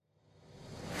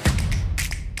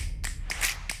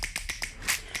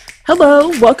Hello,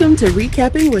 welcome to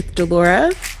Recapping with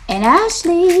Delora and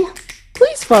Ashley.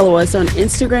 Please follow us on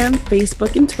Instagram,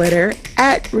 Facebook, and Twitter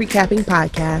at Recapping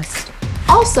Podcast.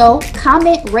 Also,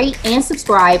 comment, rate, and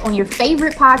subscribe on your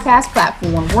favorite podcast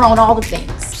platform. We're on all the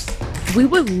things. We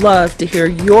would love to hear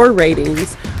your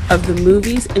ratings of the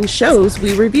movies and shows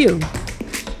we review.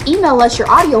 Email us your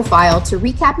audio file to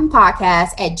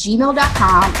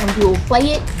recappingpodcast@gmail.com and we will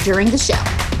play it during the show.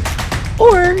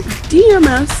 Or DM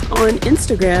us on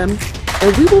Instagram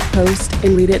and we will post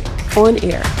and read it on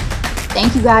air.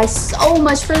 Thank you guys so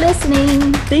much for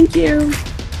listening. Thank you.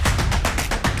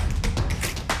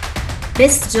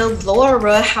 Miss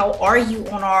Delora, how are you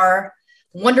on our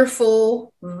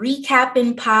wonderful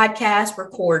Recapping Podcast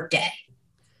record day?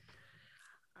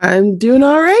 I'm doing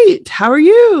all right. How are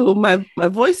you? My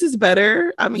voice is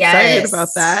better. I'm excited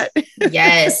about that.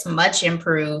 Yes, much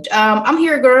improved. I'm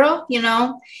here, girl. You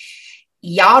know,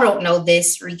 y'all don't know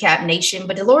this, Recap Nation,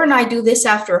 but Delora and I do this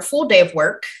after a full day of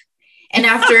work and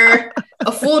after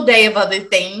a full day of other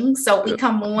things. So we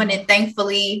come on and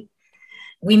thankfully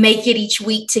we make it each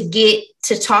week to get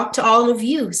to talk to all of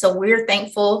you. So we're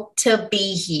thankful to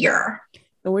be here.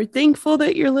 And we're thankful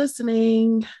that you're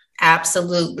listening.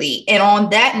 Absolutely. And on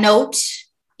that note,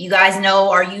 you guys know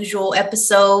our usual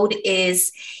episode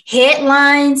is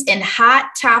headlines and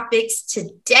hot topics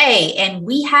today. And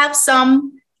we have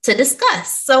some to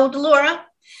discuss. So Delora,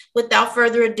 without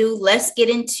further ado, let's get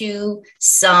into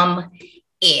some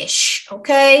ish.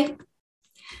 Okay.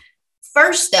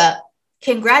 First up,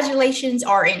 congratulations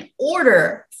are in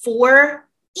order for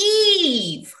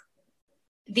Eve.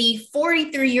 The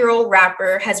 43-year-old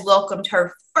rapper has welcomed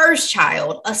her first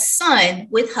child, a son,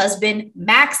 with husband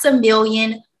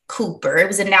Maximilian Cooper. It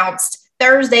was announced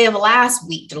Thursday of last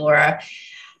week, Delora.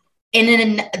 And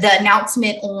in the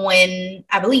announcement on,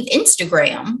 I believe,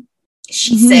 Instagram,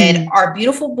 she said, our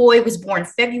beautiful boy was born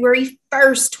February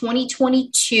 1st,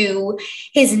 2022.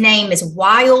 His name is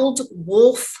Wild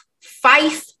Wolf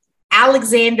Fife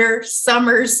Alexander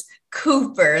Summers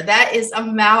Cooper. That is a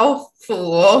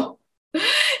mouthful.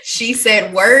 She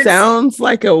said words. Sounds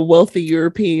like a wealthy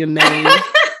European name.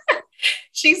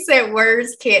 She said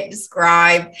words can't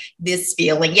describe this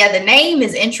feeling. Yeah, the name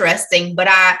is interesting, but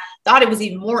I thought it was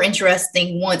even more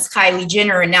interesting once Kylie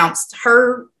Jenner announced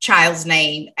her child's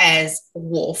name as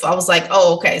Wolf. I was like,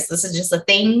 oh, okay, so this is just a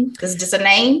thing. This is just a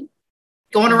name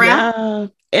going around. Yeah,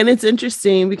 and it's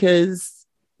interesting because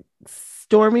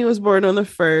Stormy was born on the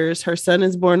 1st. Her son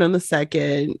is born on the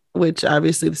 2nd, which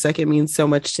obviously the 2nd means so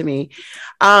much to me.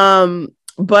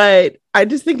 But I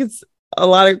just think it's a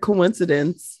lot of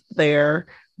coincidence there,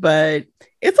 but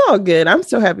it's all good. I'm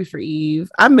so happy for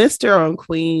Eve. I missed her on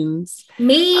Queens.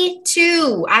 Me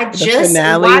too. I just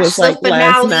watched the finale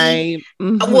last night.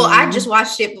 Well, I just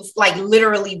watched it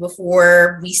literally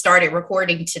before we started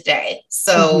recording today.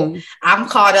 So I'm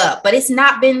caught up, but it's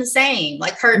not been the same.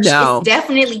 It's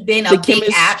definitely been a big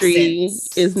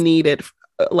absence. Is needed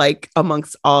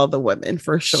amongst all the women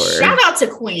for sure. Shout out to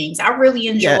Queens. I really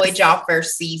enjoyed y'all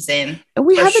first season. And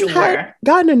we haven't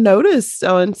gotten a notice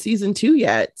on season 2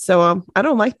 yet. So I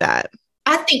don't like that.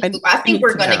 I think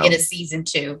we're going to get a season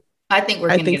 2. I think we're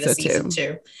going to get a season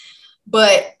 2.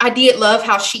 But I did love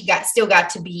how she still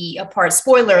got to be a part.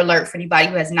 Spoiler alert for anybody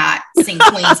who has not seen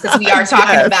Queens, because we are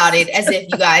talking about it as if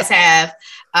you guys have.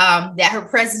 That her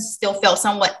presence still felt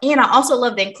somewhat. And I also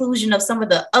love the inclusion of some of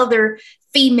the other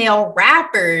female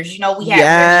rappers. You know, we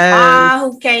had Ma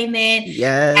who came in.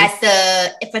 At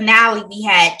the finale, we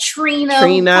had Trina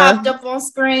who popped up on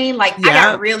screen. I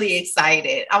got really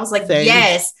excited. I was like,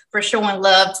 yes, for showing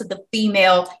love to the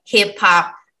female hip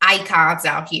hop icons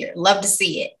out here. Love to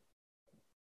see it.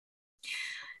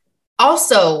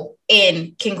 Also,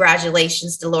 in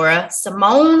congratulations, Delora,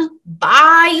 Simone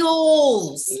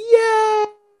Biles. Yay!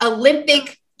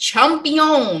 Olympic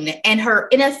champion, and her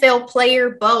NFL player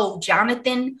beau,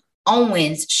 Jonathan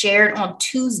Owens, shared on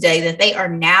Tuesday that they are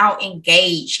now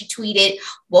engaged. She tweeted,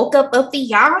 woke up a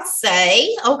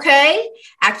fiance. Okay.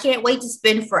 I can't wait to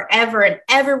spend forever and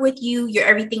ever with you. You're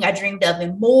everything I dreamed of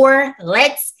and more.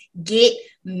 Let's get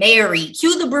married.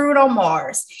 Cue the Bruno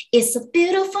Mars. It's a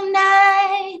beautiful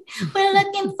night. We're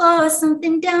looking for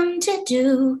something dumb to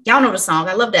do. Y'all know the song.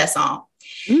 I love that song.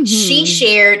 She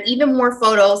shared even more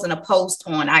photos in a post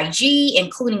on IG,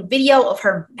 including video of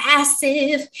her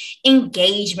massive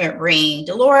engagement ring.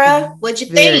 Delora, what'd you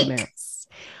think? Nice.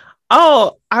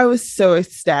 Oh, I was so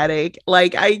ecstatic.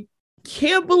 I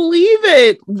can't believe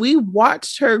it. We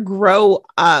watched her grow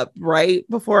up right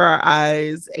before our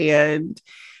eyes, and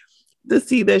to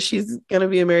see that she's going to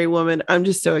be a married woman, I'm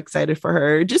just so excited for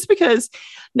her. Just because,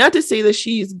 not to say that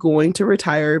she's going to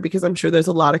retire, because I'm sure there's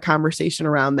a lot of conversation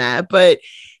around that, but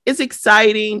it's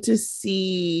exciting to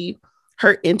see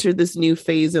her enter this new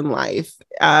phase in life.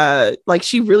 Like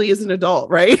she really is an adult,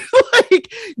 right?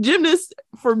 Like gymnasts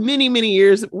for many, many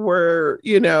years were,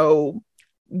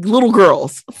 little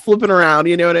girls flipping around,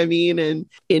 you know what I mean? And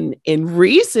in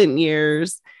recent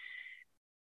years,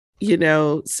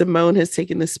 Simone has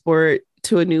taken the sport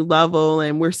to a new level,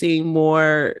 and we're seeing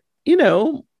more,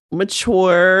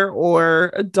 mature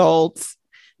or adult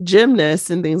gymnasts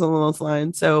and things along those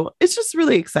lines. So it's just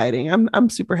really exciting. I'm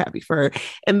super happy for her.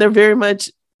 And they're very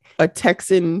much a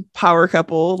Texan power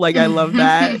couple. Like, I love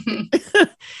that.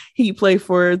 He played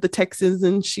for the Texans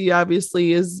and she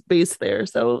obviously is based there.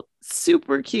 So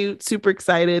super cute, super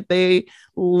excited. They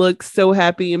look so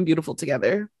happy and beautiful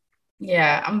together.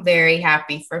 Yeah, I'm very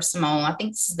happy for Simone. I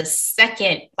think this is the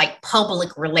second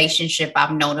public relationship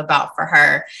I've known about for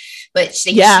her, but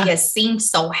she has seemed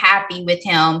so happy with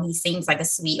him. He seems like a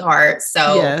sweetheart.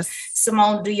 So yes.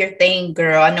 Simone, do your thing,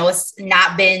 girl. I know it's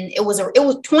not been, it was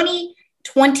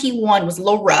 2021 was a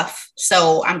little rough.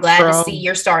 So I'm glad to see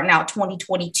you're starting out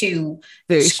 2022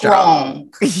 very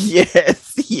strong.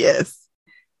 Yes.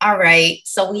 All right.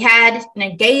 So we had an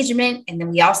engagement, and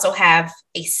then we also have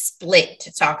a split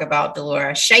to talk about,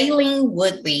 Delora. Shailene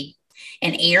Woodley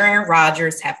and Aaron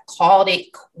Rodgers have called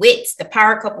it quits. The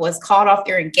power couple has called off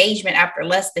their engagement after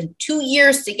less than 2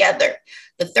 years together.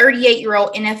 The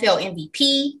 38-year-old NFL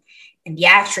MVP and the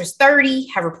actress 30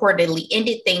 have reportedly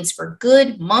ended things for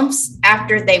good months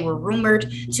after they were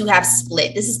rumored to have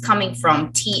split. This is coming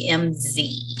from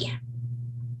TMZ.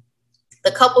 The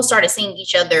couple started seeing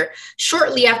each other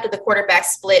shortly after the quarterback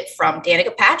split from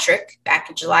Danica Patrick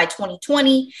back in July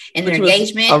 2020. And their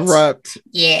engagement, their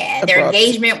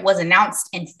engagement was announced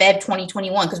in Feb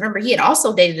 2021. Because remember, he had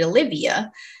also dated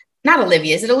Olivia. Not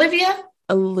Olivia. Is it Olivia?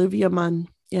 Olivia Munn.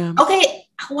 Yeah. Okay.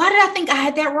 Why did I think I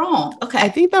had that wrong? Okay. I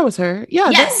think that was her. Yeah.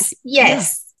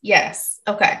 Yes.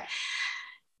 Okay.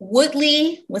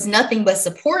 Woodley was nothing but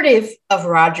supportive of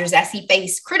Rodgers as he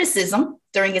faced criticism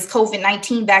during his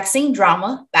COVID-19 vaccine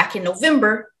drama back in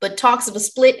November, but talks of a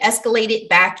split escalated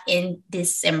back in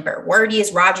December. Word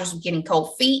is Rodgers was getting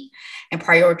cold feet and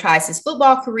prioritized his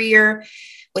football career,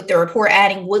 with the report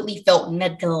adding Woodley felt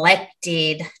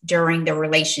neglected during the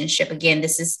relationship. Again,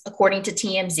 this is according to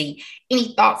TMZ.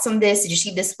 Any thoughts on this? Did you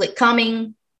see this split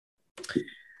coming?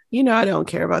 I don't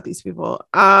care about these people.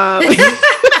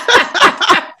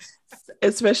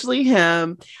 Especially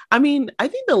him. I mean, I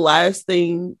think the last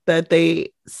thing that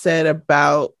they said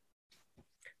about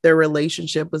their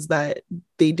relationship was that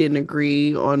they didn't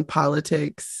agree on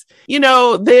politics.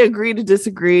 They agree to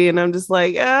disagree. And I'm just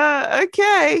like,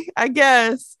 okay, I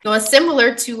guess. So it's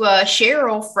similar to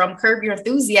Cheryl from Curb Your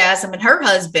Enthusiasm and her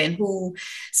husband, who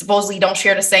supposedly don't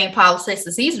share the same politics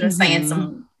as he's been saying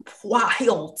some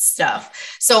wild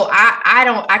stuff. So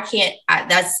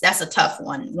that's a tough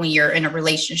one when you're in a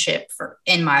relationship,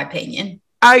 in my opinion.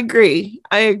 I agree.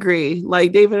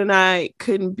 Like David and I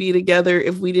couldn't be together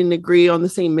if we didn't agree on the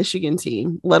same Michigan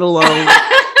team, let alone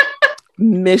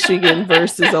Michigan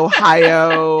versus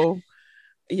Ohio,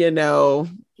 let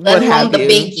alone the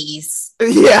biggies.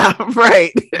 Yeah,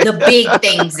 right. The big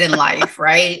things in life,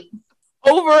 right?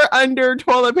 Over, under,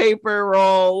 toilet paper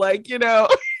roll,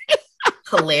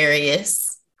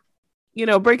 hilarious.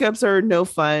 Breakups are no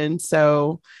fun.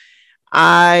 So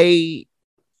I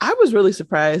was really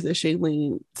surprised that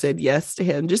Shailene said yes to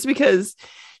him, just because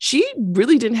she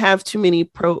really didn't have too many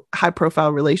high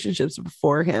profile relationships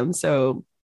before him. So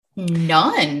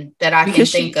none that I can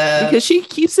think of, because she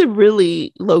keeps it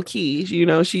really low key.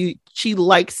 She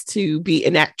likes to be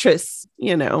an actress,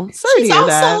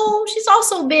 She's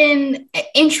also been an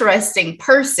interesting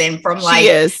person from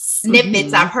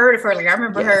snippets I've heard of her. Like I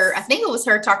remember her, I think it was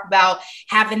her talk about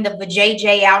having the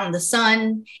vajayjay out in the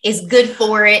sun is good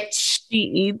for it. She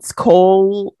eats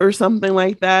coal or something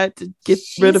like that to get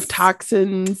rid of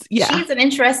toxins. Yeah. She's an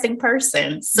interesting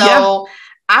person. So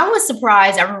I was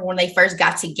surprised. I remember when they first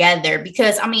got together,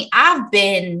 because I've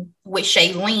been with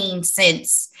Shailene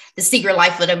since The Secret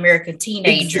Life of the American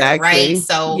Teenager, right?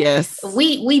 So yes,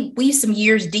 we some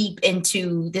years deep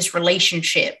into this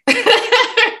relationship.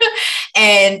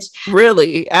 And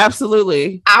really,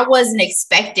 absolutely. I wasn't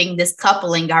expecting this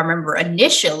coupling, I remember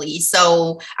initially.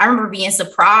 So I remember being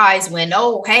surprised when,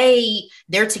 oh, hey,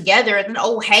 they're together. And then,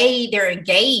 oh, hey, they're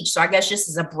engaged. So I guess just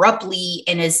as abruptly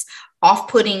and as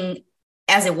off-putting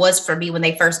as it was for me when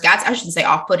they first got, I shouldn't say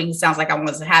off-putting. It sounds like I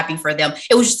wasn't happy for them.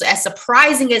 It was just as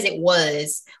surprising as it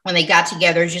was when they got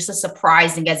together. It's just as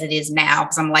surprising as it is now.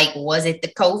 Because I'm like, was it the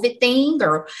COVID thing,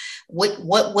 or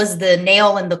what was the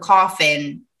nail in the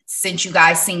coffin since you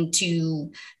guys seem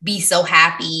to be so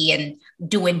happy and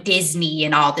doing Disney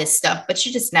and all this stuff, but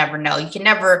you just never know. You can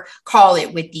never call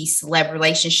it with these celeb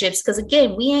relationships because,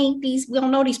 again, we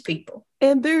don't know these people.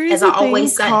 And there is a thing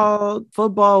called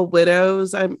football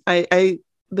widows. The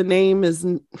name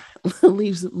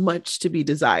leaves much to be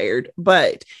desired,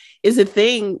 but is a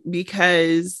thing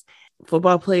because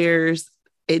football players,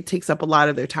 it takes up a lot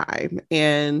of their time,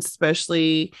 and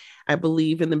especially I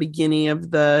believe in the beginning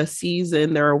of the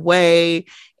season, they're away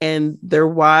and their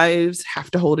wives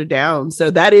have to hold it down. So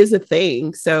that is a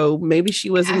thing. So maybe she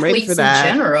wasn't ready for that.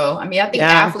 In general. I mean, I think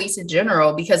athletes in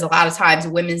general, because a lot of times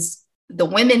the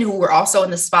women who were also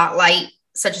in the spotlight,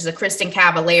 such as a Kristen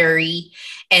Cavallari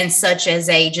and such as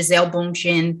a Gisele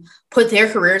Bündchen, put their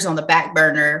careers on the back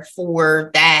burner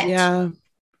for that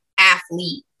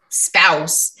athlete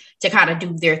spouse to kind of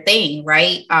do their thing.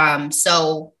 Right.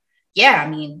 So yeah, I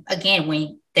mean, again,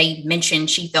 when they mentioned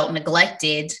she felt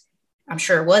neglected, I'm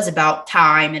sure it was about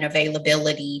time and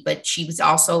availability, but she was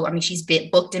also, I mean, she's been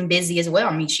booked and busy as well.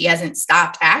 I mean, she hasn't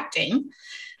stopped acting.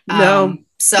 There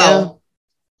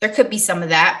could be some of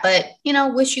that, but,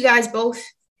 wish you guys both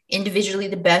individually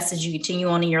the best as you continue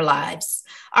on in your lives.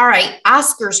 All right.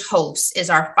 Oscars host is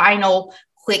our final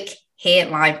quick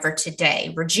headline for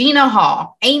today. Regina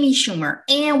Hall, Amy Schumer,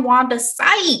 and Wanda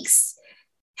Sykes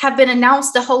have been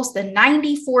announced to host the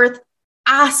 94th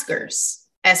Oscars,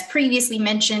 as previously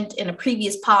mentioned in a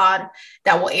previous pod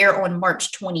that will air on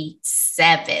March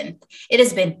 27th. It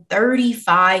has been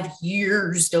 35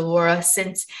 years, Delora,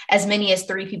 since as many as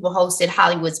 3 people hosted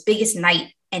Hollywood's biggest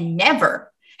night, and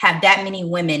never have that many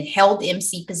women held the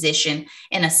MC position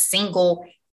in a single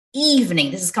evening.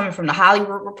 This is coming from the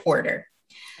Hollywood Reporter.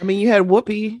 I mean, you had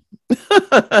Whoopi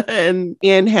and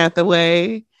Anne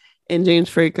Hathaway and James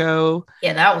Franco.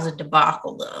 Yeah, that was a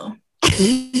debacle, though.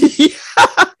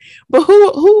 But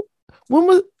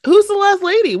who's the last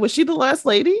lady? Was she the last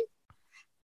lady?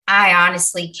 I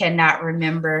honestly cannot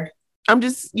remember. I'm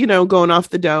just, going off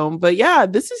the dome. But yeah,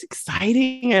 this is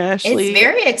exciting, Ashley. It's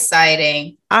very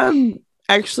exciting. I'm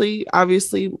actually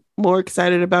obviously more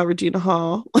excited about Regina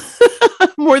Hall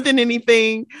more than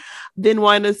anything than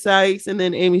Wanda Sykes and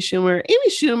then Amy Schumer. Amy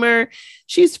Schumer,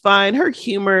 she's fine. Her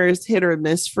humor is hit or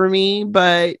miss for me,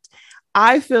 but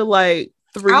I feel like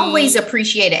I always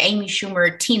appreciate an Amy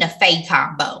Schumer Tina Fey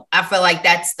combo. I feel like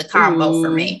that's the combo for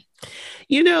me.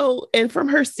 And from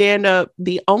her stand-up,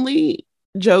 the only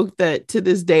joke that to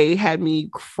this day had me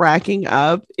cracking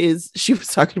up is she was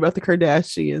talking about the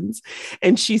Kardashians,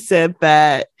 and she said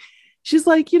that she's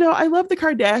like, I love the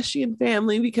Kardashian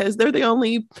family because they're the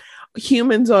only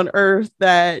humans on earth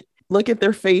that look at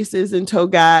their faces and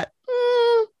got,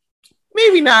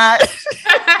 maybe not.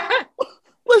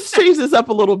 Let's change this up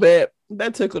a little bit.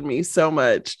 That tickled me so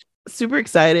much. Super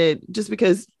excited just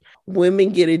because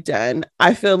women get it done.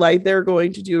 I feel like they're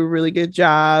going to do a really good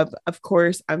job. Of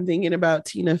course, I'm thinking about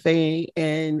Tina Fey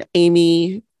and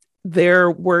Amy, their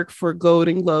work for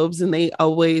Golden Globes, and they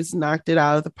always knocked it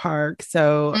out of the park.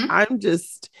 So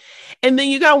and then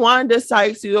you got Wanda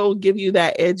Sykes, who will give you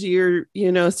that edgier,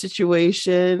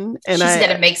 situation. And she's going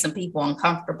to make some people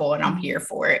uncomfortable, and I'm here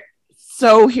for it.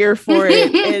 So here for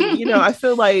it. And, I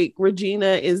feel like Regina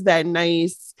is that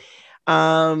nice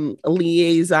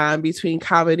liaison between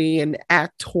comedy and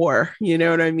actor. You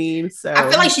know what I mean? So I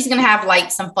feel like she's gonna have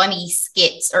like some funny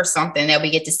skits or something that we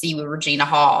get to see with Regina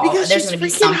Hall. Because there's gonna be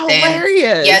something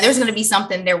hilarious. Yeah, there's gonna be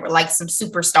something. There were like some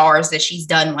superstars that she's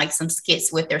done like some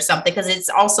skits with or something. Because it's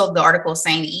also the article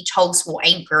saying that each host will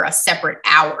anchor a separate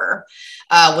hour.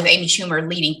 With Amy Schumer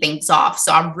leading things off.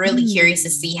 So I'm really curious to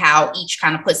see how each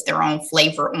kind of puts their own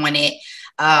flavor on it.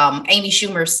 Amy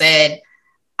Schumer said,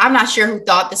 "I'm not sure who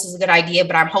thought this was a good idea,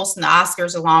 but I'm hosting the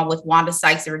Oscars along with Wanda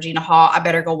Sykes and Regina Hall. I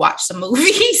better go watch some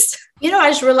movies." I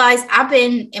just realized I've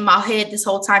been in my head this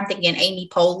whole time thinking Amy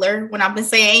Poehler when I've been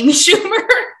saying Amy Schumer.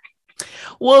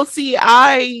 Well, see,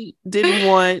 I didn't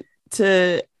want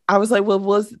to. I was like, well,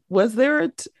 was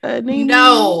there a name?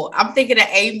 No, I'm thinking of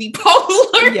Amy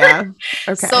Poehler. Yeah.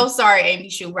 Okay. So sorry, Amy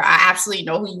Schumer. I absolutely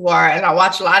know who you are, and I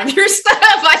watch a lot of your stuff.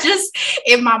 I just,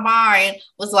 in my mind,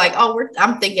 was like,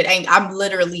 I'm thinking Amy. I've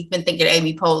literally been thinking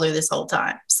Amy Poehler this whole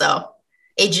time. So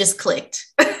it just clicked.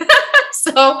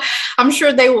 So I'm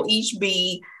sure they will each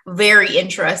be very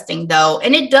interesting, though.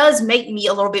 And it does make me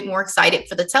a little bit more excited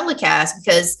for the telecast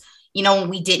because, when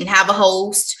we didn't have a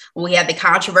host, when we had the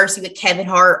controversy with Kevin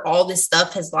Hart, all this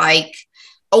stuff has like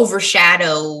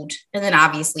overshadowed. And then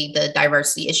obviously the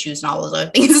diversity issues and all those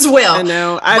other things as well. I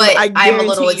know. I'm a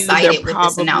little excited with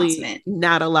this announcement.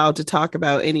 Not allowed to talk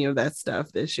about any of that stuff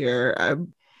this year.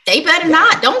 They better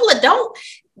not. Don't.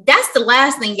 That's the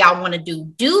last thing y'all want to do.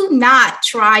 Do not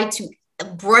try to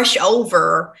brush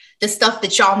over the stuff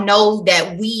that y'all know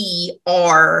that we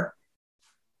are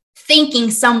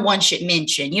thinking someone should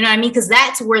mention. You know what I mean? Because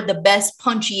that's where the best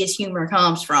punchiest humor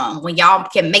comes from, when y'all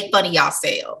can make fun of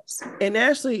yourselves. And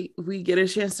actually, we get a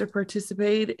chance to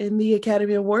participate in the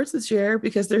Academy Awards this year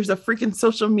because there's a freaking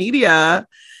social media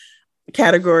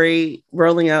category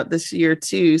rolling out this year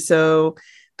too. So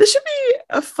this should be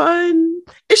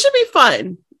it should be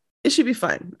fun. It should be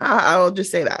fun. I'll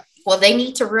just say that. Well, they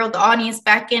need to reel the audience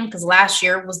back in, because last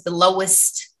year was the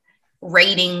lowest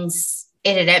ratings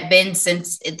it had been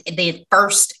since the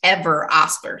first ever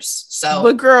Oscars. So,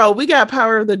 but girl, we got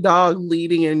Power of the Dog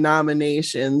leading in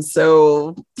nominations.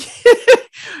 So,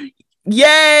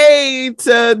 yay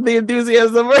to the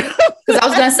enthusiasm. Because I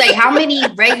was gonna say, how many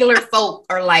regular folk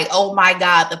are like, "Oh my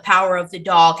God, the Power of the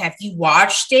Dog"? Have you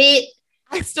watched it?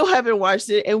 I still haven't watched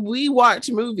it, and we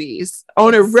watch movies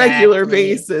on a regular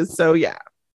basis. So yeah.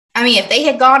 I mean, if they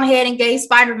had gone ahead and gave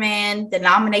Spider-Man the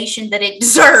nomination that it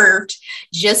deserved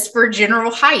just for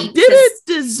general hype. Did it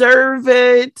deserve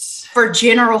it? For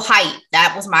general hype.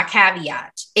 That was my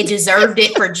caveat. It deserved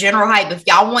it for general hype. If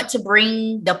y'all want to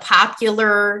bring the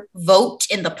popular vote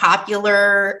and the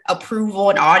popular approval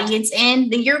and audience in,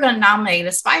 then you're going to nominate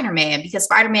a Spider-Man, because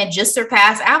Spider-Man just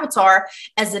surpassed Avatar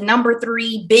as the number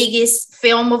 3 biggest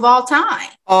film of all time.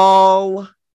 All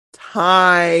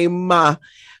time.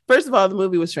 First of all, the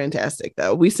movie was fantastic,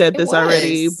 though. We said this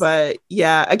already, but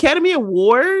yeah, Academy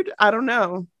Award. I don't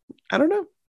know.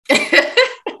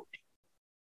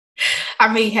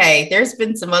 I mean, hey, there's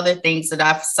been some other things that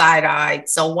I've side-eyed,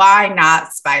 so why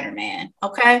not Spider-Man?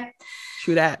 Okay.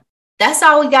 True that. That's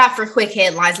all we got for quick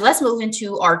headlines. Let's move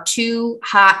into our 2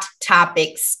 hot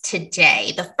topics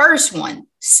today. The first one,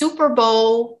 Super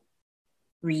Bowl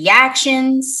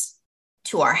reactions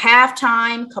to our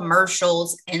halftime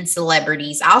commercials and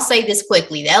celebrities. I'll say this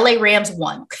quickly. The LA Rams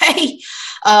won, okay?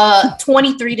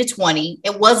 23-20.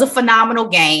 It was a phenomenal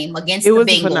game against the Bengals. It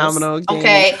was a phenomenal game.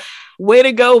 Okay. Way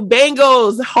to go,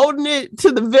 Bengals, holding it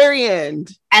to the very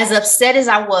end. As upset as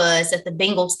I was that the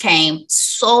Bengals came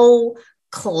so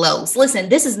close. Listen,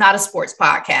 this is not a sports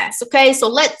podcast, okay? So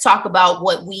let's talk about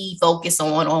what we focus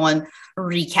on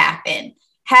recapping.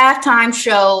 Halftime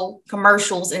show,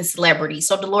 commercials, and celebrities.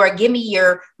 So, Delora, give me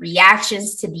your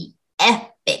reactions to the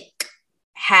epic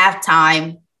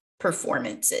halftime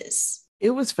performances.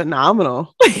 It was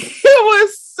phenomenal. It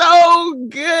was so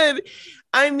good.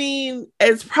 I mean,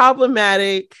 as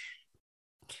problematic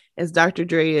as Dr.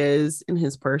 Dre is in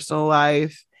his personal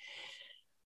life,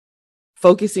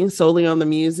 focusing solely on the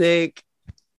music,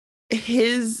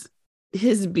 his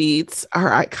beats are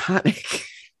iconic.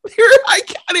 They're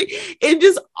iconic. It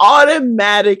just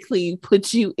automatically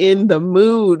puts you in the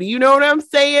mood. You know what I'm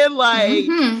saying? Like,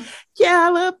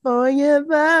 California,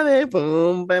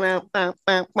 boom,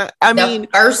 the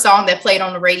first song that played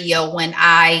on the radio when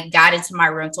I got into my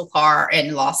rental car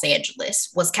in Los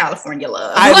Angeles was California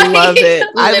Love. I love it.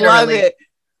 I love it.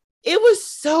 It was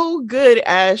so good,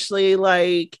 Ashley.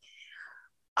 Like,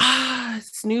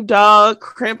 Snoop Dogg,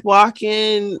 crimp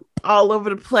walking all over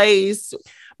the place.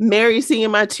 Mary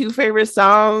singing my 2 favorite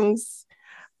songs,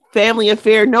 Family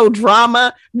Affair, No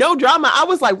Drama. I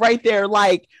was like right there,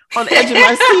 like on the edge of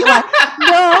my seat, like,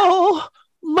 no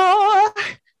more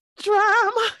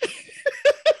drama.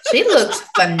 She looks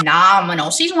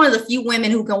phenomenal. She's one of the few women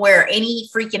who can wear any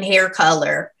freaking hair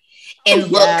color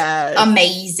and look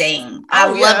amazing. I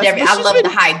loved everything. I love the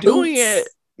high boots.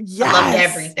 Yes. I loved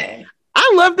everything.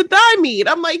 I love the thigh meat.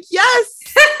 I'm like, yes,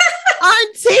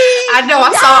 auntie. I know.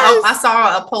 I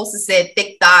saw a post that said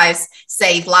 "thick thighs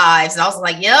save lives," and I was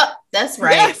like, "Yep, that's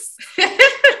right." Yes.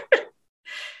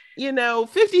 You know,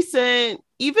 50 Cent,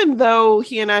 even though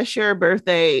he and I share a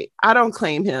birthday, I don't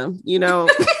claim him. You know,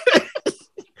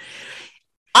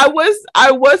 I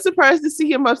was surprised to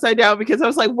see him upside down, because I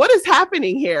was like, "What is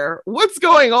happening here? What's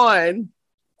going on?"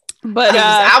 But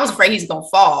I was afraid he's gonna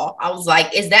fall. I was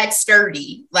like, is that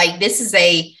sturdy? Like, this is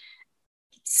a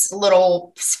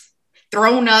little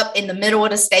thrown up in the middle of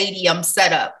the stadium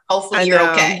setup. Hopefully you're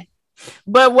okay.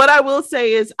 But what I will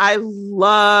say is I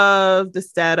love the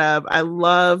setup. I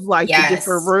love the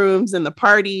different rooms and the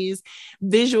parties.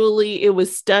 Visually, it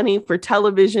was stunning for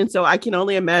television. So I can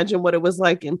only imagine what it was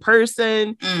like in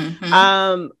person.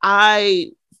 Mm-hmm.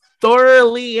 I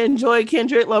thoroughly enjoyed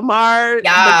Kendrick Lamar, the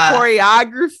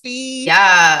choreography.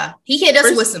 Yeah. He hit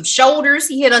us with some shoulders.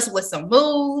 He hit us with some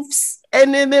moves.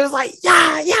 And then there was like,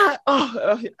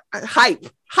 hype.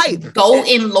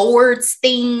 Golden Lord's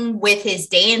theme with his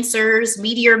dancers,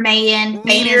 Meteor Man,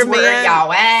 Painters, where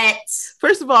y'all at?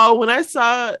 First of all, when I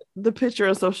saw the picture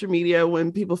on social media,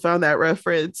 when people found that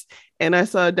reference, and I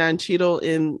saw Don Cheadle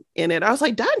in it. I was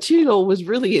like, Don Cheadle was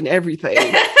really in everything.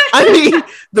 I mean,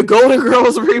 the Golden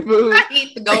Girls reboot. Right,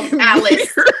 the Golden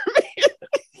Palace.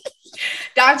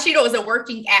 Don Cheadle is a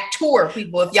working actor,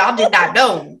 people, if y'all did not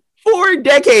know. 4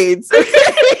 decades. Okay?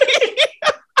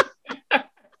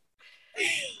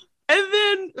 And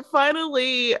then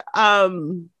finally, I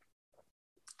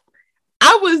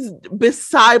was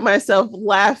beside myself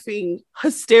laughing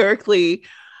hysterically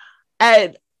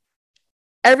at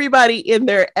everybody in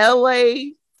their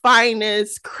LA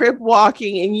finest crip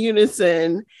walking in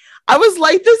unison. I was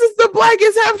like, this is the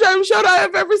blackest halftime show that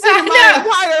I've ever seen in my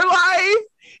entire life.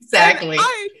 Exactly. And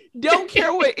I don't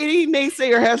care what any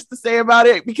naysayer has to say about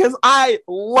it because I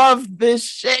love this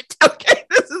shit. Okay,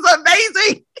 this is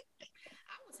amazing.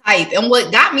 Hype. And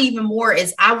what got me even more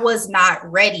is I was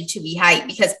not ready to be hyped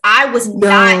because I was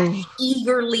not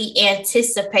eagerly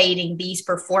anticipating these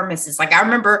performances. Like, I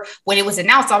remember when it was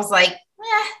announced, I was like,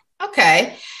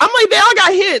 okay. I'm like, they all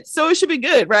got hits, so it should be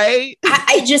good, right?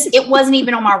 It wasn't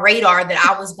even on my radar that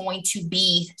I was going to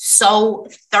be so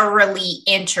thoroughly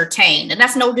entertained. And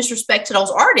that's no disrespect to those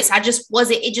artists.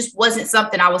 It just wasn't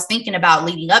something I was thinking about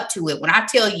leading up to it. When I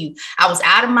tell you, I was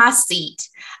out of my seat.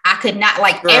 I could not,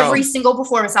 like, girl, every single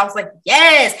performance, I was like,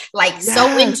 yes,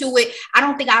 so into it. I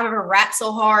don't think I've ever rapped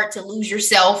so hard to lose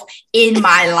yourself in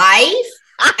my life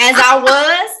as I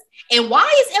was. And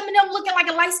why is Eminem looking like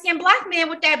a light-skinned black man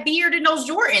with that beard and those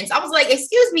Jordans? I was like,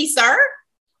 excuse me, sir.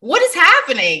 What is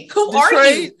happening? Who are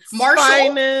you? Marshall?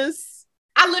 Finest.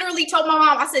 I literally told my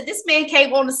mom, I said, this man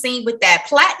came on the scene with that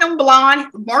platinum blonde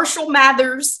Marshall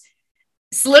Mathers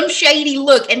Slim Shady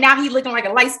look, and now he's looking like a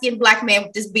light-skinned black man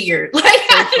with this beard. Like,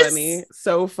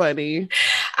 so funny.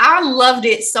 I loved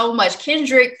it so much.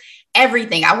 Kendrick,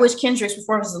 everything. I wish Kendrick's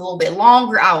performance was a little bit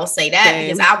longer. I will say that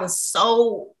because I was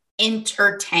so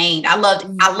entertained. I loved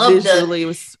visually,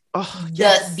 the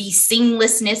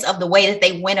seamlessness of the way that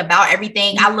they went about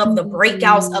everything. I love the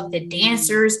breakouts of the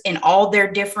dancers and all their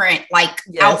different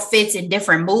outfits and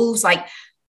different moves. Like,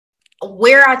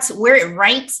 where it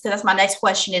ranks, because that's my next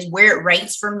question, is where it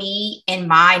ranks for me in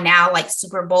my now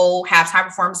Super Bowl halftime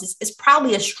performances is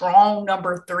probably a strong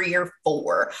number 3 or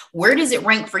 4. Where does it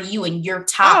rank for you in your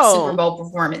top Super Bowl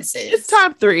performances? It's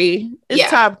top 3.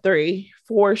 Top 3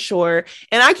 for sure.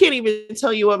 And I can't even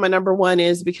tell you what my number 1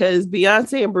 is because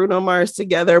Beyonce and Bruno Mars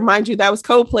together, mind you, that was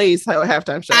Coldplay's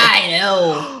halftime show. I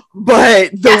know.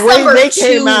 But the way they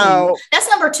came out. That's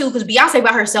number 2 because Beyonce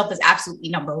by herself is absolutely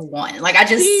number 1. Like,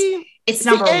 it's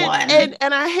number 1. And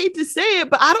I hate to say it,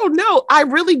 but I don't know. I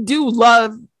really do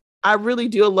love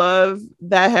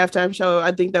that halftime show.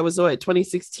 I think that was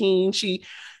 2016.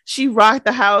 She rocked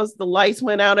the house. The lights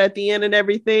went out at the end and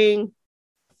everything.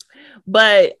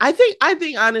 But I think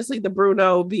honestly, the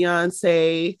Bruno,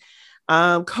 Beyonce,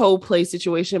 Coldplay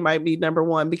situation might be number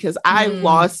 1 because I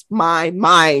lost my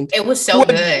mind. It was so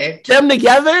good. Them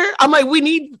together. I'm like,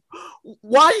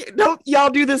 why don't y'all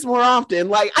do this more often?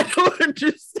 Like, I don't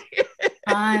understand.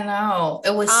 I know.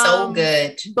 It was so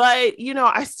good. But,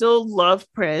 I still love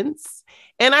Prince.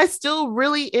 And I still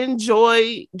really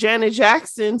enjoy Janet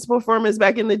Jackson's performance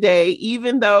back in the day,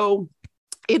 even though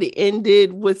it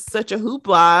ended with such a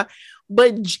hoopla.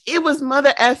 But it was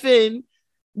mother effing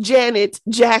Janet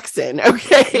Jackson.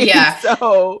 Okay. Yeah.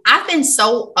 So I've been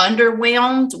so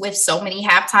underwhelmed with so many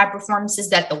halftime performances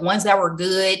that the ones that were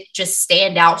good just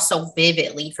stand out so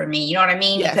vividly for me. You know what I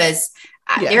mean? Yes.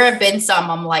 Because there have been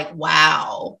some I'm like,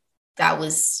 wow,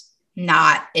 this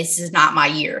is not my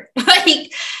year.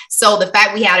 So the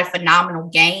fact we had a phenomenal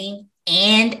game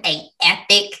and an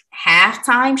epic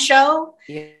halftime show.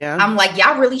 Yeah. I'm like,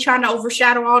 y'all really trying to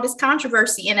overshadow all this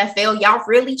controversy, NFL. Y'all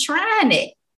really trying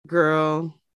it.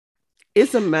 Girl,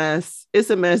 it's a mess.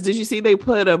 Did you see they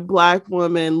put a Black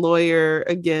woman lawyer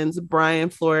against Brian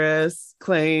Flores'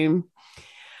 claim?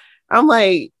 I'm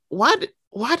like, why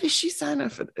did she sign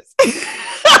up for this?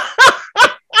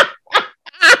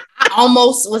 I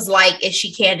almost was like, is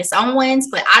she Candace Owens?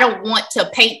 But I don't want to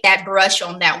paint that brush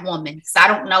on that woman because I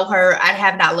don't know her. I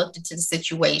have not looked into the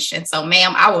situation. So,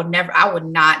 ma'am, I would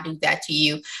not do that to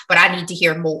you, but I need to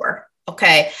hear more.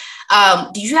 Okay.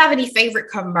 Do you have any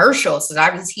favorite commercials? Because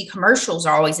obviously commercials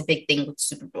are always a big thing with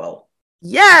Super Bowl.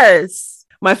 Yes.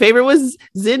 My favorite was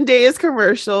Zendaya's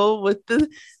commercial with the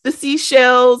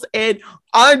seashells and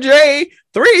Andre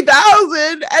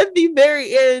 3000 at the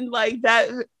very end. Like that.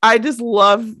 I just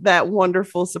love that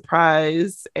wonderful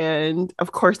surprise. And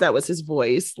of course that was his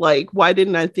voice. Like, why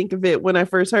didn't I think of it when I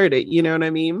first heard it? You know what I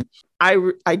mean?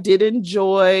 I did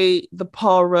enjoy the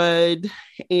Paul Rudd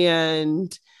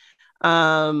and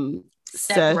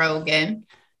Seth Rogen.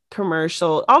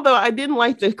 commercial, although I didn't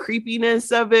like the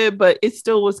creepiness of it, but it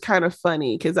still was kind of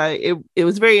funny because it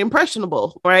was very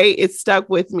impressionable, right? It stuck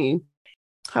with me.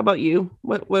 How about you?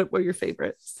 What were your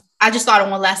favorites? I just thought of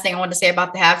one last thing I wanted to say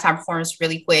about the halftime performance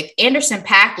really quick. Anderson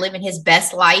 .Paak living his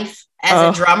best life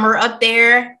as a drummer up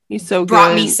there. He's so brought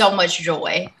good. Me so much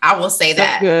joy. I will say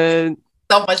that. Good.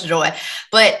 So much joy.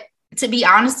 But to be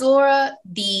honest, Laura,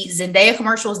 the Zendaya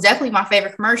commercial is definitely my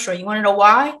favorite commercial. You want to know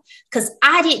why? Because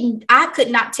I could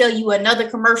not tell you another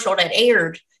commercial that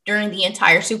aired during the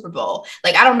entire Super Bowl.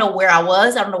 Like, I don't know where I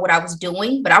was. I don't know what I was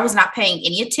doing, but I was not paying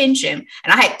any attention.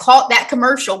 And I had caught that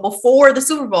commercial before the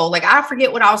Super Bowl. Like, I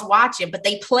forget what I was watching, but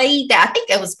they played that. I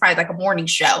think it was probably like a morning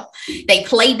show. They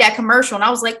played that commercial and I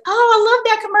was like, oh, I love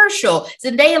that commercial.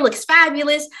 Zendaya looks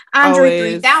fabulous.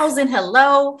 Andre 3000,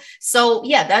 hello. So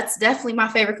yeah, that's definitely my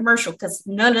favorite commercial because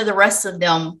none of the rest of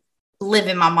them live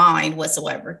in my mind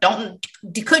whatsoever. Couldn't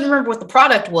remember what the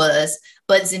product was,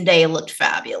 but Zendaya looked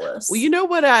fabulous. Well, you know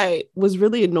what I was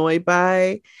really annoyed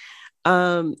by?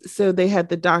 So they had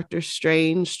the Doctor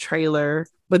Strange trailer,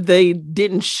 but they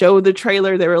didn't show the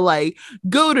trailer. They were like,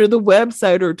 go to the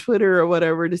website or Twitter or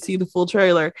whatever to see the full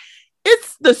trailer.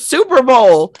 It's the Super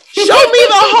Bowl. Show me the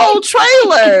whole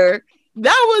trailer.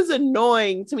 That was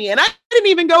annoying to me. And I didn't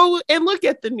even go and look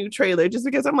at the new trailer just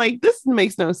because I'm like, this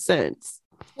makes no sense.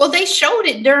 Well, they showed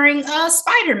it during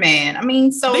Spider-Man. I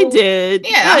mean, so they did.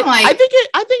 Yeah, I'm like, I think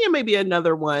it may be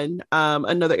another one,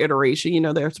 another iteration. You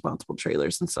know, there's multiple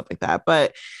trailers and stuff like that.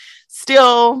 But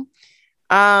still,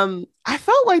 I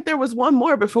felt like there was one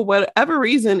more, but for whatever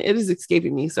reason, it is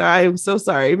escaping me. So I am so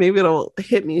sorry. Maybe it'll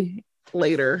hit me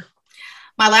later.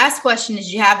 My last question is: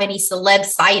 do you have any celeb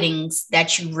sightings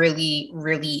that you really,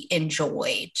 really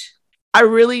enjoyed? I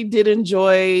really did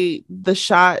enjoy the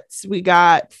shots we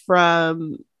got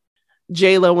from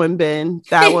J-Lo and Ben.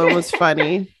 That one was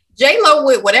funny. J-Lo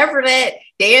with whatever that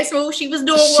dance move she was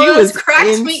doing was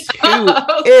cracked me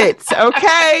up. It's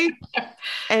okay.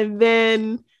 And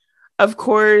then, of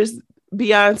course,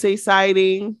 Beyonce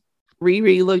sighting.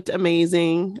 Riri looked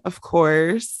amazing, of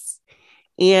course.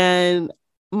 And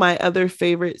my other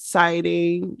favorite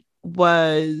sighting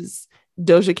was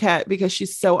Doja Cat because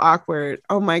she's so awkward.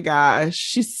 Oh my gosh,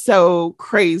 she's so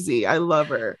crazy. I love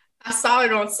her. I saw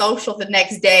it on social the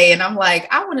next day and I'm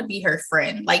like, I want to be her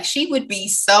friend. Like, she would be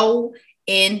so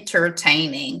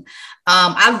entertaining.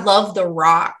 I love The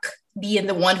Rock being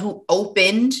the one who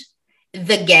opened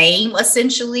the game,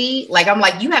 essentially. Like, I'm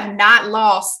like, you have not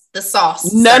lost the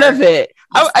sauce. None of it.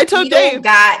 I told Dave,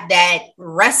 got that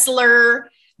wrestler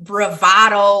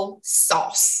bravado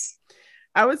sauce.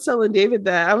 I was telling David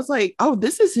that I was like, oh,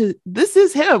 this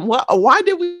is him. Why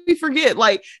did we forget?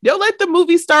 Like, don't let the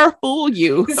movie star fool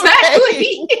you.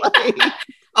 Exactly. Like,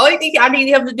 only thing I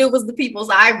needed him to do was the people's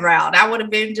eyebrow. That would have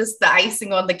been just the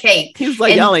icing on the cake. He was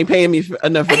like, y'all ain't paying me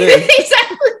enough for this.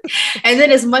 Exactly. And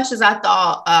then, as much as I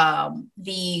thought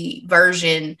the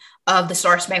version of the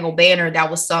Star Spangled Banner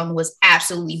that was sung was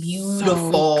absolutely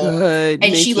beautiful, so good,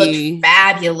 and Nikki. She looked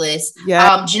fabulous.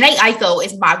 Yeah. Janae Aiko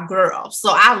is my girl,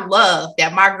 so I love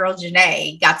that my girl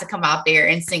Janae got to come out there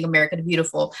and sing "America the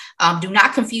Beautiful." Do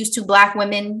not confuse two Black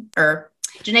women, or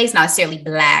Janae's not necessarily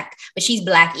Black, but she's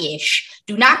Black-ish.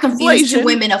 Do not confuse two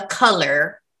women of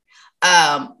color.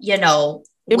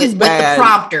 It was bad. With the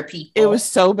prompter people. It was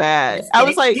so bad. I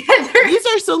was like, these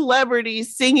are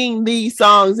celebrities singing these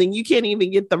songs and you can't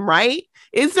even get them right.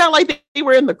 It's not like they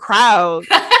were in the crowd.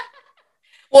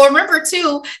 Well, remember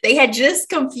too, they had just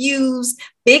confused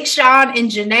Big Sean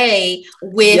and Janae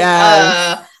with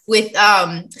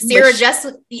Sarah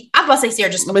Jessica. I'm about to say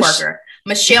Sarah Jessica Parker. Sarah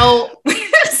Michelle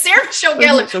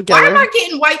Gellar. Why am I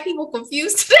getting white people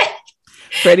confused today?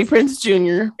 Freddie Prinze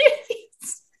Jr.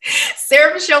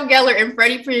 Sarah Michelle Gellar and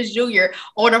Freddie Prinze Jr.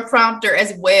 on a prompter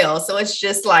as well. So it's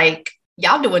just like,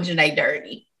 y'all doing Janae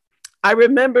dirty. I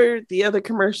remember the other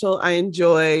commercial I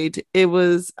enjoyed. It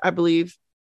was, I believe,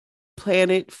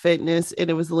 Planet Fitness, and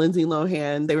it was Lindsay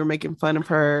Lohan. They were making fun of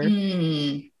her.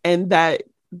 And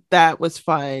that was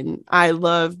fun. I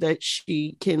love that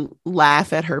she can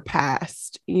laugh at her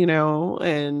past,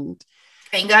 and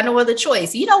ain't got no other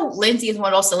choice. Lindsay is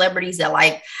one of those celebrities that,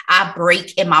 like, I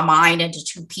break in my mind into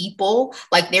two people.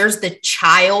 Like, there's the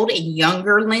child and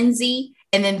younger Lindsay,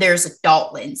 and then there's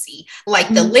adult Lindsay. Like,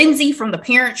 the Lindsay from the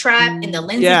Parent Trap and the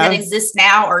Lindsay that exists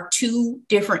now are two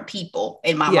different people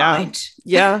in my mind.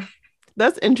 Yeah,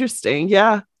 that's interesting.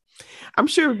 Yeah. I'm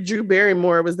sure Drew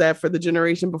Barrymore was that for the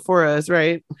generation before us,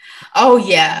 right? Oh,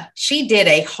 yeah. She did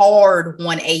a hard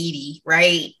 180,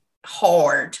 right?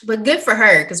 Hard, but good for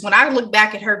her, because when I look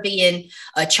back at her being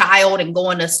a child and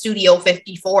going to Studio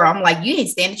 54, I'm like, you didn't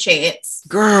stand a chance,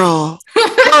 girl.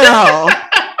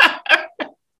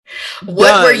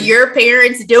 What were your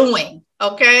parents doing?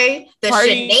 Okay. The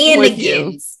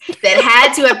shenanigans that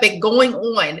had to have been going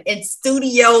on in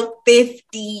Studio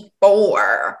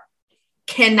 54.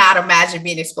 Cannot imagine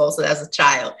being exposed to that as a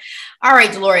child. All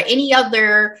right, Delora, any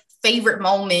other favorite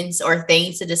moments or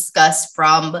things to discuss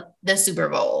from the Super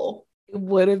Bowl? It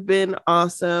would have been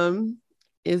awesome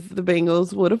if the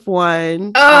Bengals would have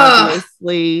won,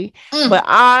 obviously. But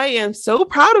I am so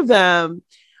proud of them.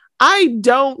 I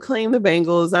don't claim the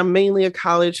Bengals. I'm mainly a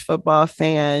college football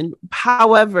fan.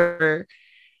 However,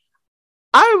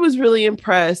 I was really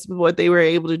impressed with what they were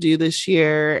able to do this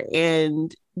year.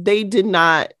 And they did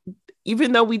not,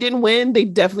 even though we didn't win, they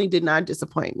definitely did not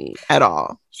disappoint me at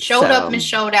all. Showed up and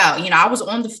showed out. You know, I was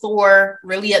on the floor,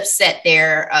 really upset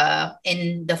there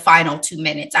in the final 2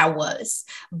 minutes. I was,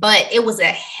 but it was a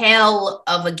hell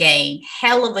of a game,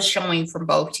 hell of a showing from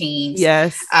both teams.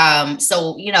 Yes.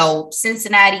 So, you know,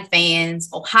 Cincinnati fans,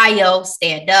 Ohio,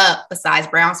 stand up. Besides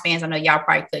Browns fans, I know y'all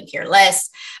probably couldn't care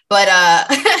less, but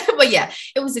but yeah,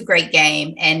 it was a great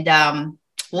game, and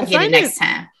we'll get it next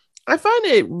time. I find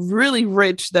it really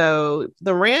rich, though.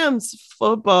 The Rams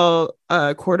football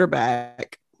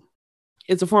quarterback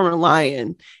is a former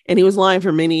Lion, and he was Lion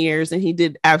for many years, and he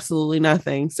did absolutely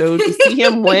nothing. So to see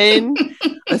him win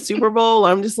a Super Bowl,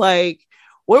 I'm just like,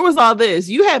 where was all this?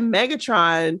 You had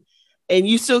Megatron, and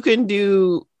you still couldn't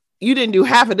do. You didn't do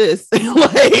half of this.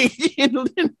 Like,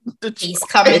 he's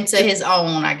coming to his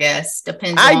own, I guess.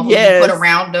 Depends on who you put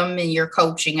around him and your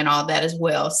coaching and all that as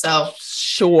well. So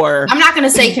sure, I'm not going to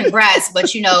say congrats,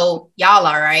 but you know, y'all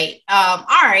all right. All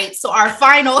right. So our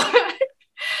final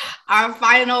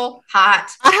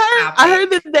hot. I heard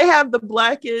that they have the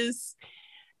blackest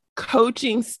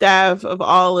coaching staff of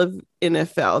all of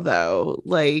NFL, though.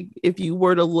 Like, if you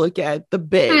were to look at the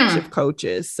bench of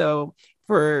coaches, so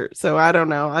I don't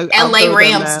know. LA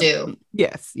Rams do.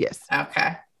 Yes.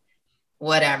 Okay.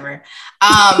 Whatever.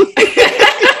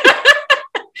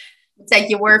 Take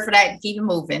your word for that and keep it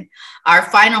moving. Our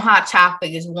final hot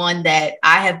topic is one that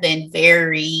I have been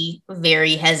very,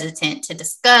 very hesitant to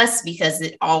discuss because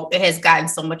it has gotten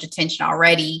so much attention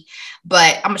already.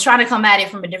 But I'm trying to come at it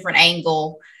from a different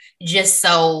angle, just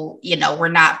so, you know, we're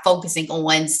not focusing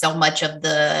on so much of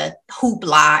the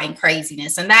hoopla and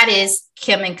craziness. And that is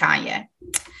Kim and Kanye.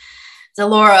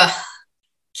 Delora,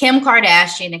 Kim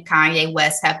Kardashian and Kanye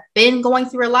West have been going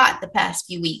through a lot the past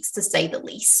few weeks, to say the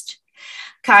least.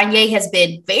 Kanye has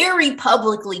been very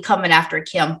publicly coming after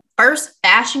Kim, first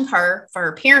bashing her for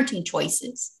her parenting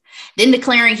choices, then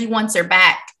declaring he wants her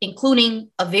back, including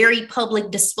a very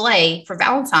public display for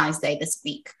Valentine's Day this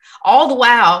week. All the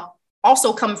while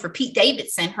also coming for Pete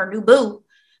Davidson, her new boo,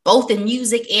 both in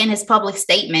music and his public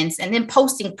statements, and then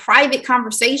posting private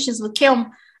conversations with Kim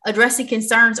addressing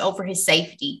concerns over his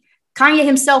safety. Kanye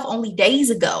himself only days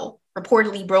ago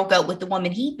reportedly broke up with the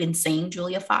woman he'd been seeing,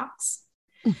 Julia Fox.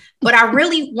 But I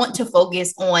really want to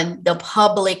focus on the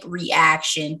public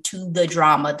reaction to the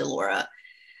drama, Delora.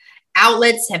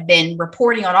 Outlets have been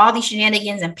reporting on all these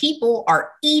shenanigans and people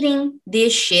are eating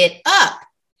this shit up.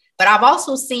 But I've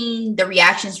also seen the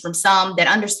reactions from some that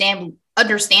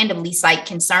understandably cite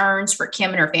concerns for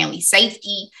Kim and her family's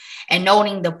safety and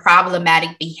noting the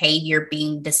problematic behavior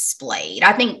being displayed.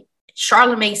 I think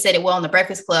Charlamagne said it well in the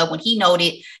Breakfast Club when he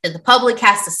noted that the public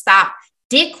has to stop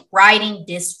dick riding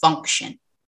dysfunction.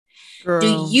 Girl.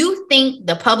 Do you think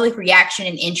the public reaction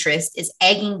and interest is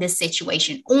egging this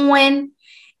situation on?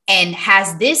 And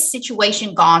has this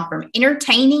situation gone from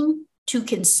entertaining to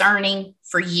concerning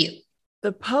for you?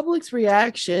 The public's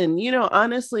reaction, you know,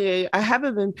 honestly, I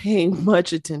haven't been paying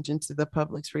much attention to the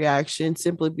public's reaction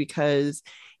simply because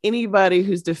anybody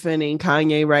who's defending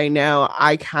Kanye right now,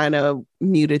 I kind of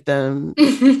muted them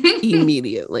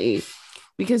immediately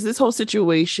because this whole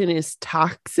situation is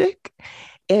toxic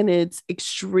and it's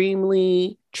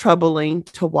extremely troubling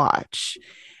to watch.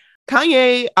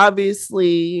 Kanye,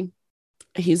 obviously,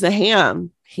 he's a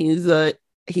ham. He's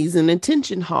an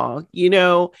attention hog, you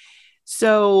know.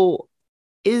 So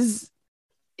is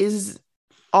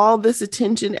all this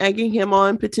attention egging him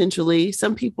on? Potentially.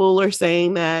 Some people are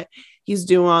saying that he's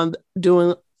doing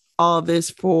all this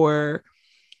for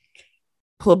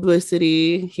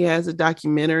publicity. He has a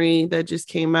documentary that just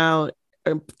came out,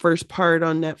 a first part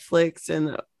on Netflix,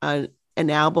 and an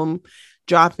album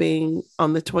dropping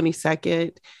on the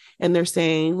 22nd. And they're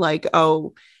saying like,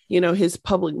 oh, you know, his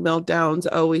public meltdowns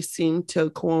always seem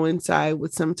to coincide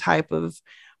with some type of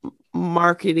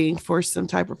marketing for some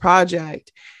type of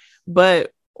project.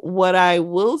 But what I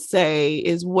will say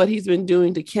is what he's been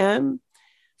doing to Kim.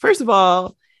 First of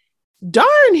all,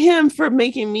 darn him for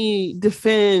making me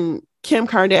defend Kim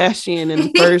Kardashian in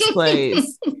the first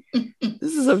place.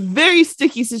 This is a very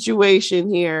sticky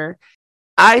situation here.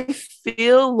 I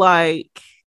feel like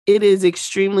it is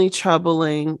extremely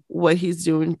troubling what he's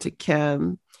doing to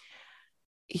Kim.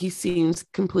 He seems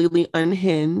completely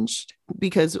unhinged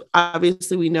because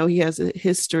obviously we know he has a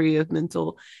history of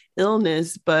mental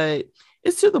illness, but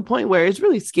it's to the point where it's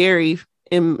really scary,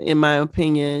 in my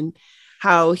opinion,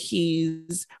 how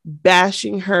he's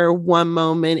bashing her one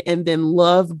moment and then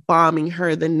love bombing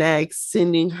her the next,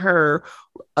 sending her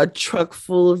a truck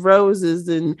full of roses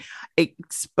and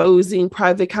exposing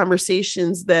private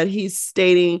conversations that he's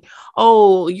stating,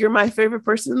 oh, you're my favorite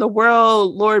person in the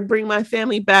world, Lord, bring my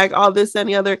family back, all this and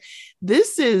the other.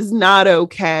 This is not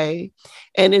okay.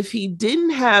 And if he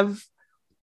didn't have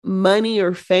money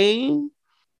or fame,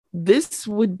 this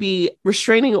would be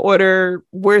restraining order.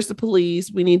 Where's the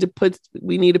police? We need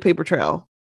a paper trail.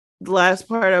 The last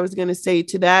part I was going to say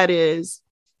to that is,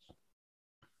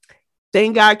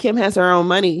 thank God Kim has her own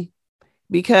money,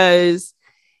 because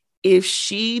if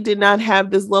she did not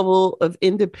have this level of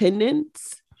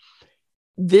independence,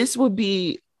 this would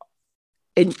be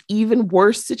an even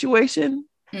worse situation.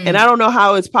 And I don't know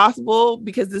how it's possible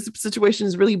because this situation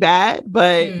is really bad,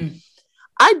 but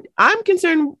I'm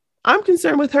concerned. I'm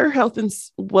concerned with her health and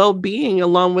well-being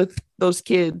along with those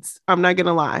kids. I'm not going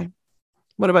to lie.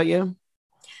 What about you?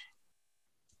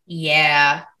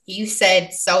 Yeah, you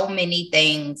said so many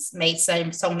things, made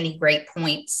so many great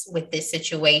points with this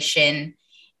situation.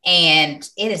 And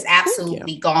it has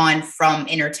absolutely gone from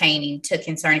entertaining to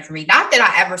concerning for me. Not that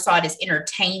I ever saw it as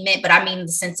entertainment, but I mean in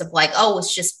the sense of like, oh,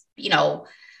 it's just,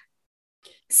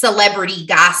 celebrity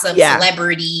gossip,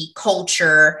 celebrity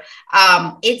culture.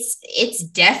 It's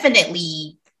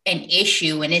definitely an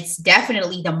issue, and it's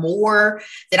definitely, the more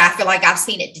that I feel like I've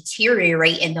seen it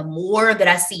deteriorate and the more that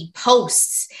I see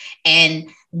posts and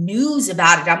news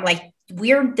about it, I'm like,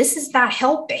 this is not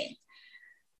helping.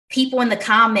 People in the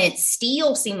comments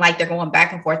still seem like they're going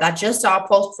back and forth. I just saw a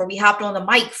post before we hopped on the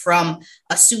mic from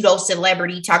a pseudo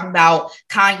celebrity talking about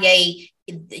Kanye,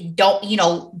 don't,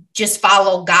 just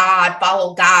follow God,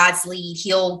 follow God's lead.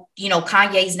 He'll,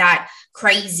 Kanye's not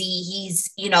crazy.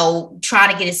 He's,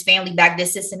 trying to get his family back,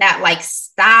 this and that. Like,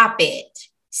 stop it.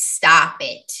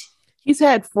 He's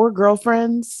had 4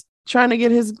 girlfriends trying to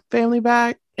get his family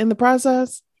back in the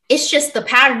process. It's just the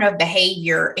pattern of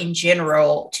behavior in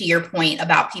general, to your point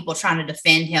about people trying to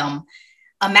defend him.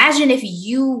 Imagine if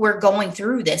you were going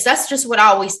through this. That's just what I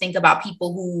always think about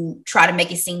people who try to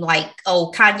make it seem like,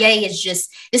 oh, Kanye this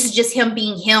is just him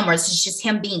being him, or this is just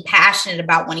him being passionate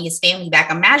about wanting his family back.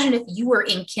 Imagine if you were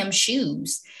in Kim's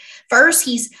shoes. First,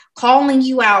 he's calling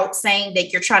you out saying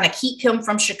that you're trying to keep him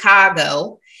from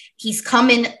Chicago. He's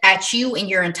coming at you and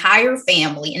your entire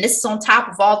family. And this is on top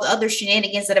of all the other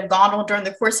shenanigans that have gone on during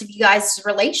the course of you guys'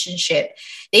 relationship.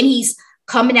 Then he's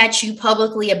coming at you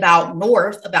publicly about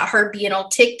North, about her being on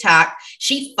TikTok.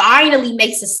 She finally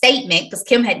makes a statement, because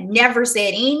Kim had never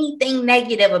said anything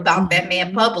negative about that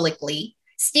man publicly.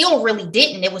 Still really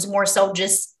didn't. It was more so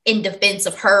just in defense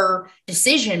of her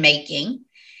decision making.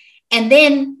 And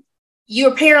then you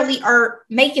apparently are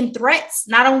making threats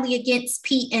not only against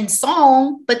Pete and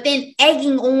Song, but then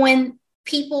egging on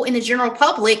people in the general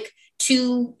public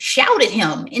to shout at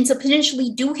him and to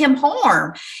potentially do him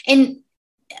harm. And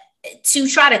to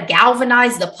try to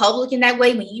galvanize the public in that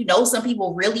way, when some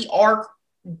people really are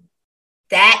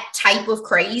that type of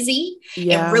crazy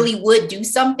and really would do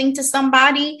something to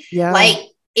somebody. Like,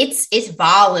 it's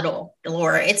volatile,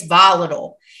 Delora. It's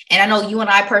volatile. And I know you and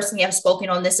I personally have spoken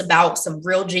on this about some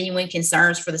real genuine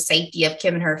concerns for the safety of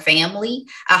Kim and her family.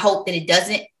 I hope that it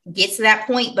doesn't get to that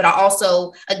point. But I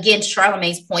also, again,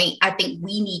 Charlamagne's point, I think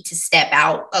we need to step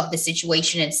out of the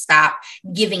situation and stop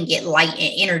giving it light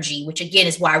and energy, which again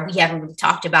is why we haven't really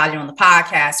talked about it on the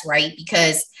podcast, right?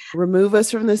 Because remove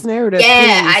us from this narrative.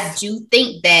 Yeah, please. I do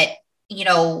think that,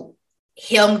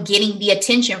 him getting the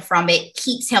attention from it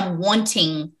keeps him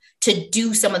wanting to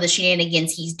do some of the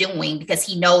shenanigans he's doing, because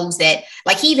he knows that,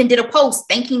 like, he even did a post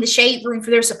thanking the Shade Room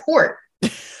for their support.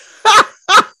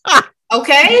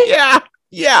 Okay.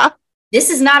 Yeah. This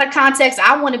is not a context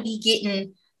I want to be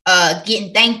getting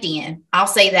thanked in. I'll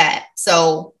say that.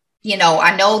 So,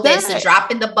 I know that's a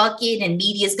drop in the bucket and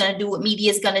media is going to do what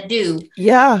media is going to do.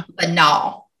 Yeah. But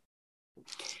no.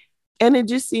 And it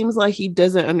just seems like he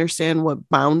doesn't understand what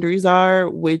boundaries are,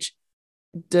 which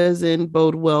doesn't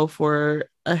bode well for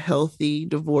a healthy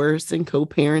divorce and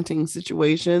co-parenting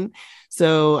situation.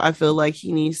 So I feel like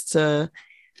he needs to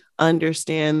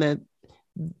understand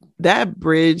that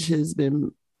bridge has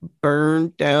been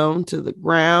burned down to the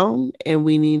ground and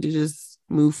we need to just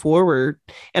move forward.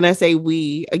 And I say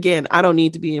we, again, I don't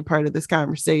need to be a part of this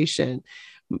conversation.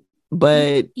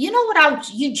 But you know what,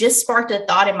 you just sparked a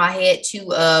thought in my head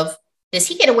too of, does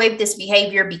he get away with this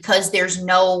behavior because there's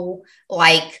no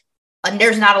like, and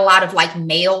there's not a lot of like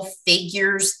male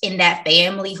figures in that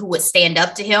family who would stand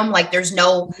up to him? Like there's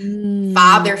no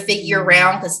father figure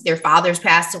around because their father's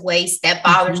passed away.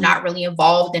 Stepfather's not really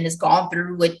involved and has gone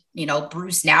through what, you know,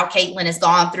 Bruce, now Caitlyn, has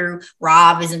gone through.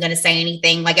 Rob isn't going to say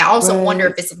anything. Like I also wonder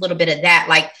if it's a little bit of that.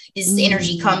 Like, does this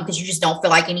energy come because you just don't feel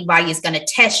like anybody is going to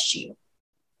test you?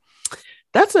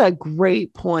 That's a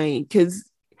great point, because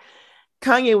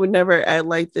Kanye would never act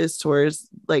like this towards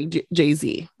like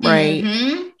Jay-Z, right?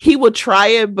 Mm-hmm. He will try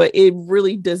it, but it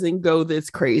really doesn't go this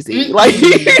crazy. Mm-mm. Like,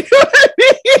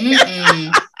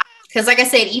 because like I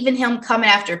said, even him coming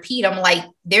after Pete, I'm like,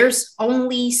 there's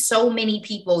only so many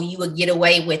people you would get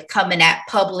away with coming at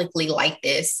publicly like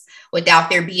this without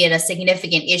there being a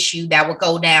significant issue that would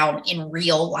go down in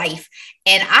real life.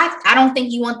 And I don't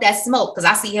think you want that smoke, because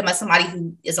I see him as somebody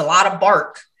who is a lot of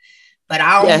bark, but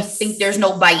I don't think there's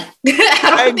no bite.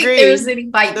 I don't think there's any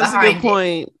bite behind it. That's a good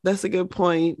point. That's a good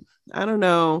point. I don't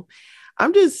know.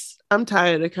 I'm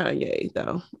tired of Kanye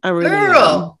though. I really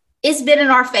am. It's been in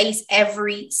our face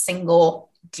every single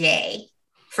day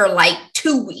for like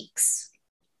 2 weeks.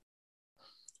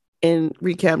 In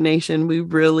Recap Nation, we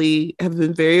really have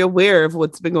been very aware of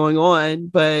what's been going on,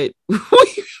 but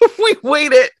we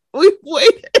waited.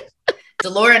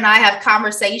 Delora and I have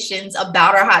conversations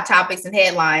about our hot topics and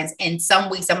headlines, and some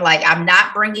weeks I'm like, I'm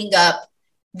not bringing up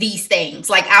these things.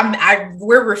 Like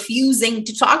we're refusing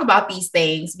to talk about these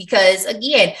things because,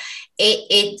 again,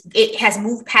 it has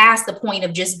moved past the point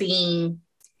of just being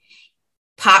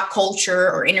pop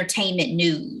culture or entertainment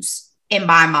news in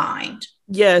my mind.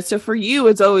 Yeah. So for you,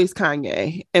 it's always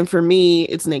Kanye, and for me,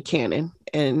 it's Nick Cannon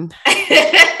and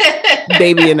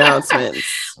baby announcements.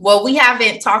 Well, we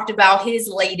haven't talked about his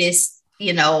latest,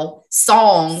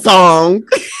 song. So,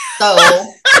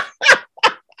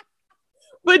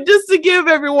 but just to give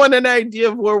everyone an idea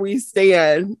of where we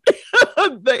stand,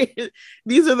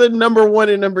 these are the number 1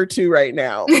 and number 2 right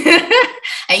now.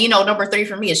 And number 3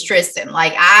 for me is Tristan.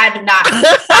 Like I do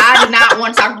not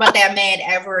want to talk about that man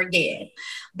ever again.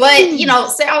 But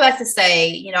say all that to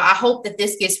say, I hope that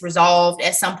this gets resolved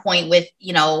at some point with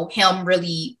him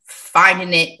really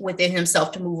finding it within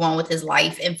himself to move on with his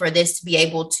life, and for this to be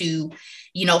able to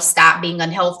stop being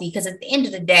unhealthy. Because at the end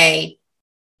of the day,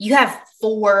 you have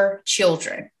 4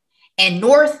 children, and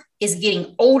North is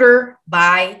getting older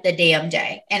by the damn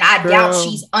day. And I doubt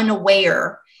she's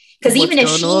unaware, because even if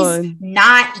she's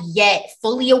not yet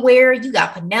fully aware, you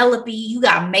got Penelope, you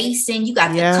got Mason, you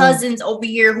got the cousins over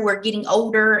here who are getting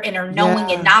older and are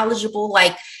knowing and knowledgeable.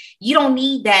 Like, you don't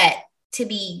need that to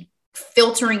be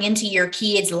filtering into your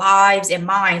kids' lives and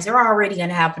minds. They're already going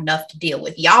to have enough to deal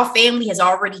with. Y'all family has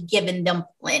already given them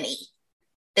plenty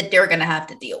that they're going to have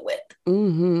to deal with.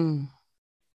 Mm-hmm.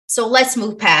 So let's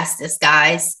move past this,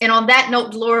 guys. And on that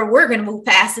note, Delora, we're going to move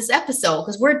past this episode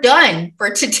because we're done for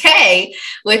today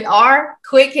with our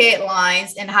quick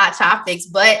headlines and hot topics.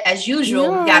 But as usual,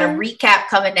 we got a recap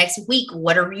coming next week.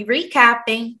 What are we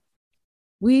recapping?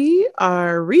 We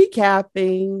are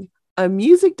recapping a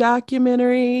music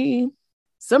documentary,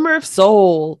 Summer of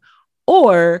Soul,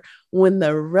 or When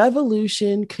the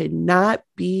Revolution Could Not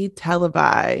Be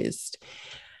Televised.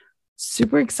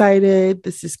 Super excited.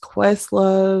 This is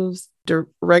Questlove's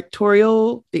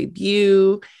directorial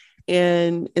debut,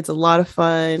 and it's a lot of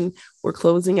fun. We're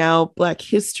closing out Black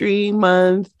History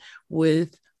Month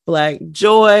with Black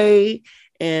Joy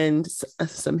and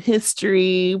some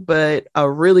history, but a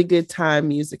really good time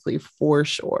musically for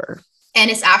sure. And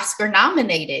it's Oscar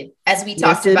nominated, as we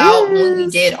talked about when we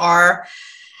did our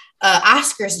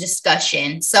Oscars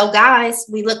discussion. So guys,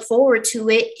 we look forward to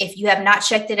it. If you have not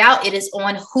checked it out, it is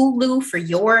on Hulu for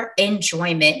your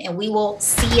enjoyment, and we will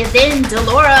see you then.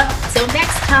 Delora, till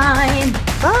next time.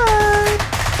 Bye.